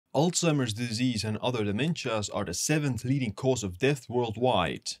Alzheimer's disease and other dementias are the seventh leading cause of death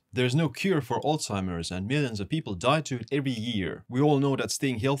worldwide. There's no cure for Alzheimer's and millions of people die to it every year. We all know that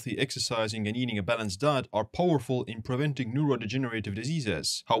staying healthy, exercising and eating a balanced diet are powerful in preventing neurodegenerative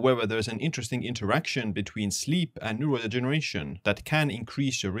diseases. However, there's an interesting interaction between sleep and neurodegeneration that can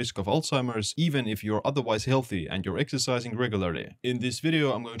increase your risk of Alzheimer's even if you're otherwise healthy and you're exercising regularly. In this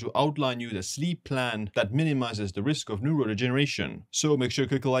video, I'm going to outline you the sleep plan that minimizes the risk of neurodegeneration. So make sure to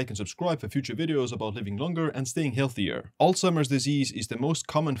click like and subscribe for future videos about living longer and staying healthier. Alzheimer's disease is the most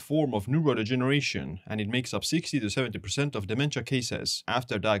common form of neurodegeneration, and it makes up 60 to 70% of dementia cases.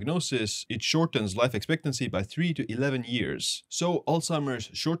 After diagnosis, it shortens life expectancy by 3 to 11 years. So Alzheimer's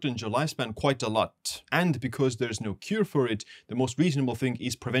shortens your lifespan quite a lot. And because there's no cure for it, the most reasonable thing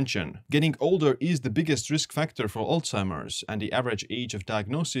is prevention. Getting older is the biggest risk factor for Alzheimer's, and the average age of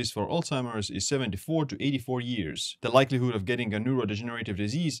diagnosis for Alzheimer's is 74 to 84 years. The likelihood of getting a neurodegenerative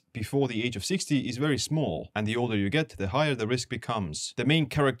disease before the age of 60 is very small, and the older you get, the higher the risk becomes. The main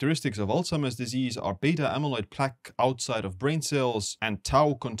characteristics of Alzheimer's disease are beta amyloid plaque outside of brain cells and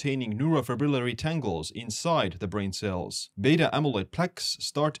tau-containing neurofibrillary tangles inside the brain cells. Beta amyloid plaques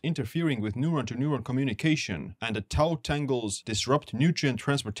start interfering with neuron-to-neuron communication, and the tau tangles disrupt nutrient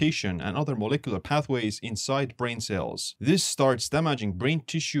transportation and other molecular pathways inside brain cells. This starts damaging brain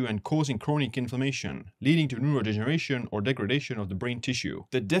tissue and causing chronic inflammation, leading to neurodegeneration or degradation of the brain tissue.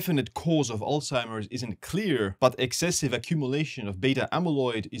 The definite cause of Alzheimer's isn't clear, but excessive accumulation of beta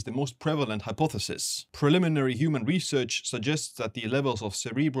amyloid is the most prevalent hypothesis. Preliminary human research suggests that the levels of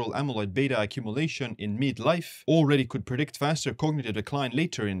cerebral amyloid beta accumulation in midlife already could predict faster cognitive decline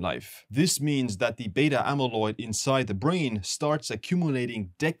later in life. This means that the beta amyloid inside the brain starts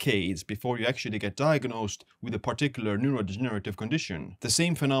accumulating decades before you actually get diagnosed with a particular neurodegenerative condition. The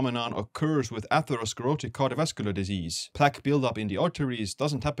same phenomenon occurs with atherosclerotic cardiovascular disease. Plaque buildup in the arteries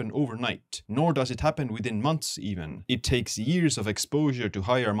doesn't happen overnight, nor does it happen within months even. It takes years of exposure to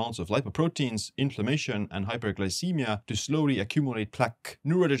higher amounts of lipoproteins, inflammation and hyperglycemia to slowly accumulate plaque.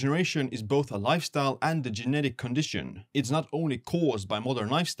 Neurodegeneration is both a lifestyle and a genetic condition. It's not only caused by modern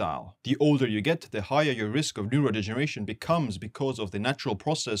lifestyle. The older you get, the higher your risk of neurodegeneration becomes because of the natural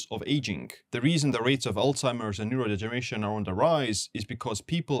process of aging. The reason the rates of Alzheimer's and neurodegeneration are on the rise is because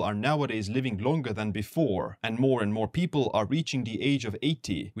people are nowadays living longer than before, and more people are reaching the age of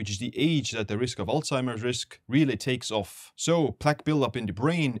 80, which is the age that the risk of Alzheimer's risk really takes off. So plaque buildup in the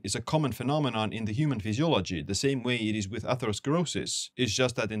brain is a common phenomenon in the human physiology, the same way it is with atherosclerosis. It's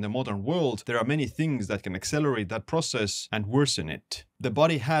just that in the modern world, there are many things that can accelerate that process and worsen it. The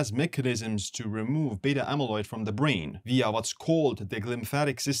body has mechanisms to remove beta amyloid from the brain via what's called the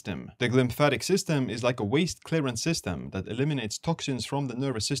glymphatic system. The glymphatic system is like a waste clearance system that eliminates toxins from the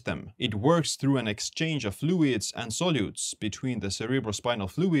nervous system. It works through an exchange of fluids and solutes between the cerebrospinal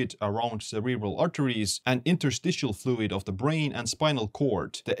fluid around cerebral arteries and interstitial fluid of the brain and spinal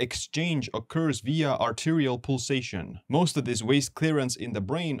cord. The exchange occurs via arterial pulsation. Most of this waste clearance in the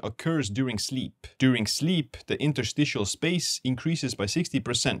brain occurs during sleep. During sleep, the interstitial space increases by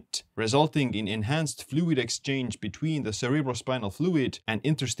 60%, resulting in enhanced fluid exchange between the cerebrospinal fluid and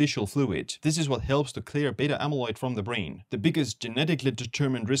interstitial fluid. This is what helps to clear beta amyloid from the brain. The biggest genetically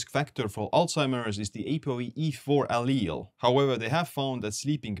determined risk factor for Alzheimer's is the ApoE4 allele. However, they have found that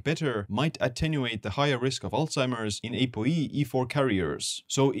sleeping better might attenuate the higher risk of Alzheimer's in ApoE4 carriers.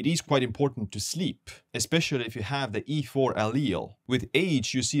 So it is quite important to sleep, especially if you have the E4 allele. With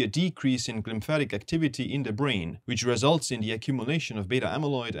age, you see a decrease in glymphatic activity in the brain, which results in the accumulation of beta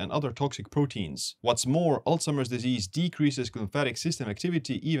amyloid and other toxic proteins. What's more, Alzheimer's disease decreases glymphatic system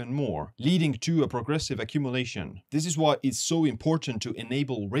activity even more, leading to a progressive accumulation. This is why it's so important to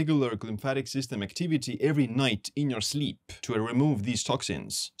enable regular glymphatic system activity every night in your sleep to remove these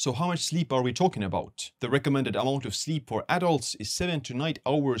toxins. So how much sleep are we talking about? The recommended amount of sleep for adults is 7 to 9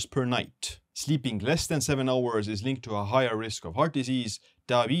 hours per night. Sleeping less than 7 hours is linked to a higher risk of heart disease,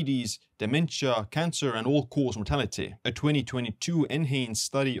 diabetes, dementia, cancer, and all-cause mortality. A 2022 NHANES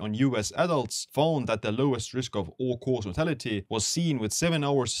study on US adults found that the lowest risk of all-cause mortality was seen with 7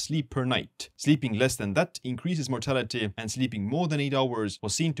 hours sleep per night. Sleeping less than that increases mortality, and sleeping more than 8 hours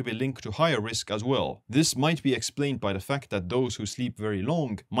was seen to be linked to higher risk as well. This might be explained by the fact that those who sleep very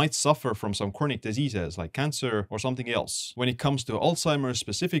long might suffer from some chronic diseases like cancer or something else. When it comes to Alzheimer's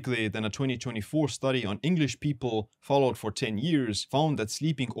specifically, then a 2024 study on English people followed for 10 years found that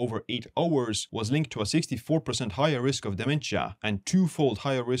sleeping over 8 hours was linked to a 64% higher risk of dementia and twofold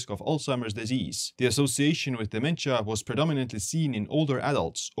higher risk of Alzheimer's disease. The association with dementia was predominantly seen in older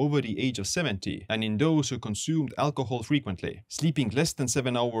adults over the age of 70 and in those who consumed alcohol frequently. Sleeping less than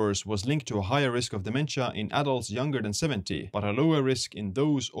 7 hours was linked to a higher risk of dementia in adults younger than 70, but a lower risk in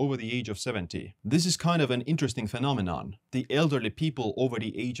those over the age of 70. This is kind of an interesting phenomenon. The elderly people over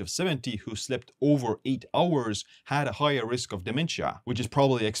the age of 70 who slept over 8 hours had a higher risk of dementia, which is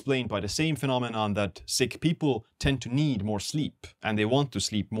probably explained by the same phenomenon that sick people tend to need more sleep, and they want to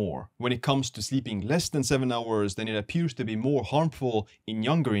sleep more. When it comes to sleeping less than 7 hours, then it appears to be more harmful in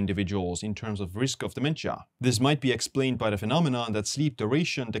younger individuals in terms of risk of dementia. This might be explained by the phenomenon that sleep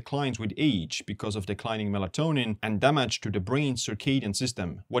duration declines with age because of declining melatonin and damage to the brain's circadian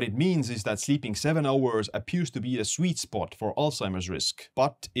system. What it means is that sleeping 7 hours appears to be the sweet spot for Alzheimer's risk,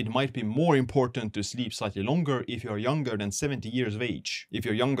 but it might be more important to sleep slightly longer if you're younger than 70 years of age. If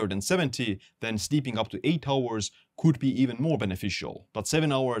you're younger than 70, then sleeping up to 8 hours could be even more beneficial, but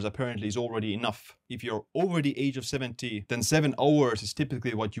 7 hours apparently is already enough. If you're over the age of 70, then 7 hours is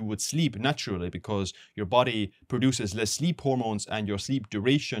typically what you would sleep naturally because your body produces less sleep hormones and your sleep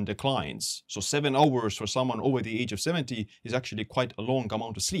duration declines. So 7 hours for someone over the age of 70 is actually quite a long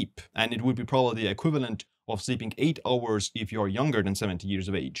amount of sleep, and it would be probably the equivalent of sleeping 8 hours if you're younger than 70 years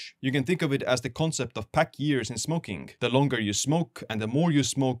of age. You can think of it as the concept of pack years in smoking. The longer you smoke and the more you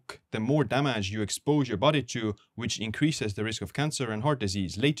smoke, the more damage you expose your body to, which increases the risk of cancer and heart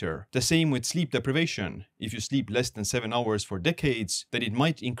disease later. The same with sleep deprivation. If you sleep less than 7 hours for decades, then it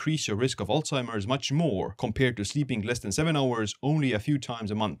might increase your risk of Alzheimer's much more compared to sleeping less than 7 hours only a few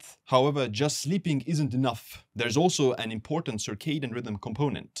times a month. However, just sleeping isn't enough. There's also an important circadian rhythm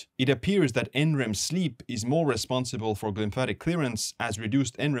component. It appears that NREM sleep is more responsible for glymphatic clearance, as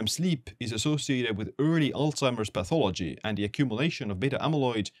reduced NREM sleep is associated with early Alzheimer's pathology and the accumulation of beta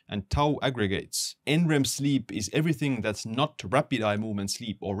amyloid and tau aggregates. NREM sleep is everything that's not rapid eye movement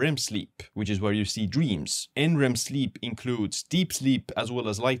sleep or REM sleep, which is where you see dreams. NREM sleep includes deep sleep as well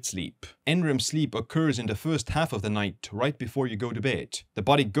as light sleep. NREM sleep occurs in the first half of the night, right before you go to bed. The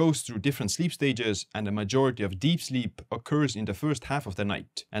body goes through different sleep stages, and the majority of deep sleep occurs in the first half of the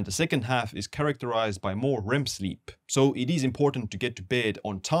night, and the second half is characterized by more REM sleep. So it is important to get to bed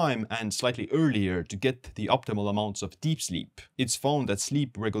on time and slightly earlier to get the optimal amounts of deep sleep. It's found that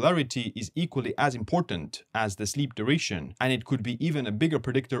sleep regularity is equally as important as the sleep duration, and it could be even a bigger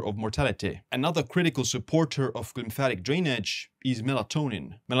predictor of mortality. Another critical supporter of glymphatic drainage is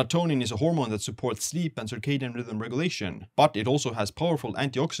melatonin. Melatonin is a hormone that supports sleep and circadian rhythm regulation, but it also has powerful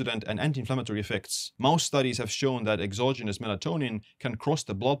antioxidant and anti-inflammatory effects. Mouse studies have shown that exogenous melatonin can cross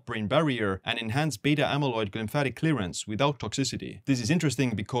the blood-brain barrier and enhance beta amyloid glymphatic clearance without toxicity. This is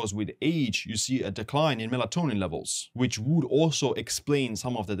interesting because with age you see a decline in melatonin levels, which would also explain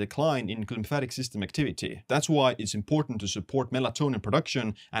some of the decline in glymphatic system activity. That's why it's important to support melatonin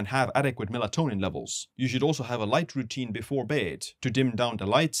production and have adequate melatonin levels. You should also have a light routine before bed to dim down the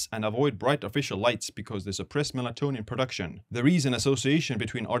lights and avoid bright artificial lights because they suppress melatonin production. There is an association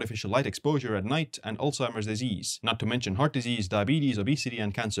between artificial light exposure at night and Alzheimer's disease, not to mention heart disease, diabetes, obesity,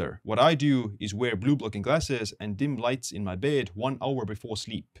 and cancer. What I do is wear blue blocking glasses and dim lights in my bed 1 hour before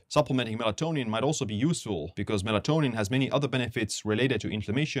sleep. Supplementing melatonin might also be useful because melatonin has many other benefits related to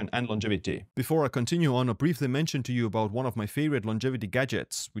inflammation and longevity. Before I continue on, I'll briefly mention to you about one of my favorite longevity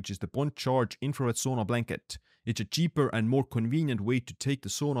gadgets, which is the Bond Charge infrared sauna blanket. It's a cheaper and more convenient way to take the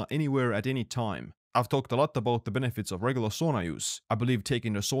sauna anywhere at any time. I've talked a lot about the benefits of regular sauna use. I believe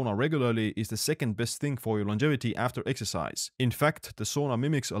taking the sauna regularly is the second best thing for your longevity after exercise. In fact, the sauna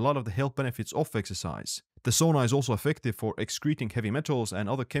mimics a lot of the health benefits of exercise. The sauna is also effective for excreting heavy metals and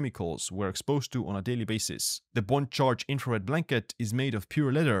other chemicals we're exposed to on a daily basis. The Bond Charge infrared blanket is made of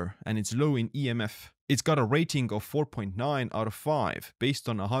pure leather and it's low in EMF. It's got a rating of 4.9 out of 5 based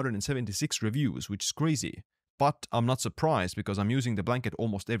on 176 reviews, which is crazy. But I'm not surprised because I'm using the blanket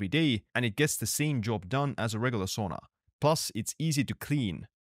almost every day and it gets the same job done as a regular sauna. Plus, it's easy to clean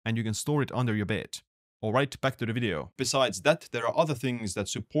and you can store it under your bed. Alright, back to the video. Besides that, there are other things that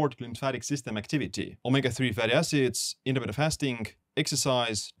support glymphatic system activity. Omega-3 fatty acids, intermittent fasting,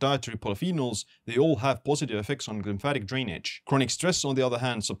 exercise, dietary polyphenols, they all have positive effects on glymphatic drainage. Chronic stress, on the other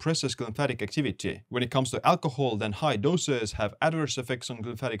hand, suppresses glymphatic activity. When it comes to alcohol, then high doses have adverse effects on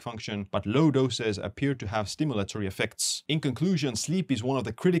glymphatic function, but low doses appear to have stimulatory effects. In conclusion, sleep is one of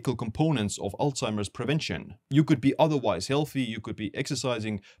the critical components of Alzheimer's prevention. You could be otherwise healthy, you could be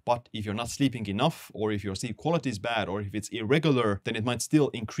exercising, but if you're not sleeping enough, or if your sleep quality is bad, or if it's irregular, then it might still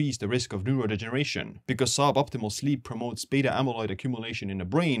increase the risk of neurodegeneration. Because suboptimal sleep promotes beta amyloid accumulation in the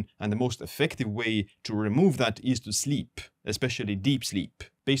brain, and the most effective way to remove that is to sleep, especially deep sleep.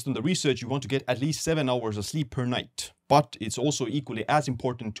 Based on the research, you want to get at least 7 hours of sleep per night. But it's also equally as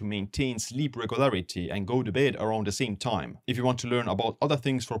important to maintain sleep regularity and go to bed around the same time. If you want to learn about other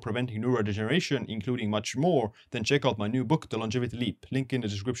things for preventing neurodegeneration, including much more, then check out my new book, The Longevity Leap, link in the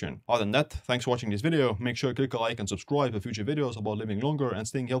description. Other than that, thanks for watching this video. Make sure to click a like and subscribe for future videos about living longer and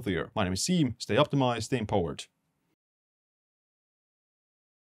staying healthier. My name is Siim, stay optimized, stay empowered.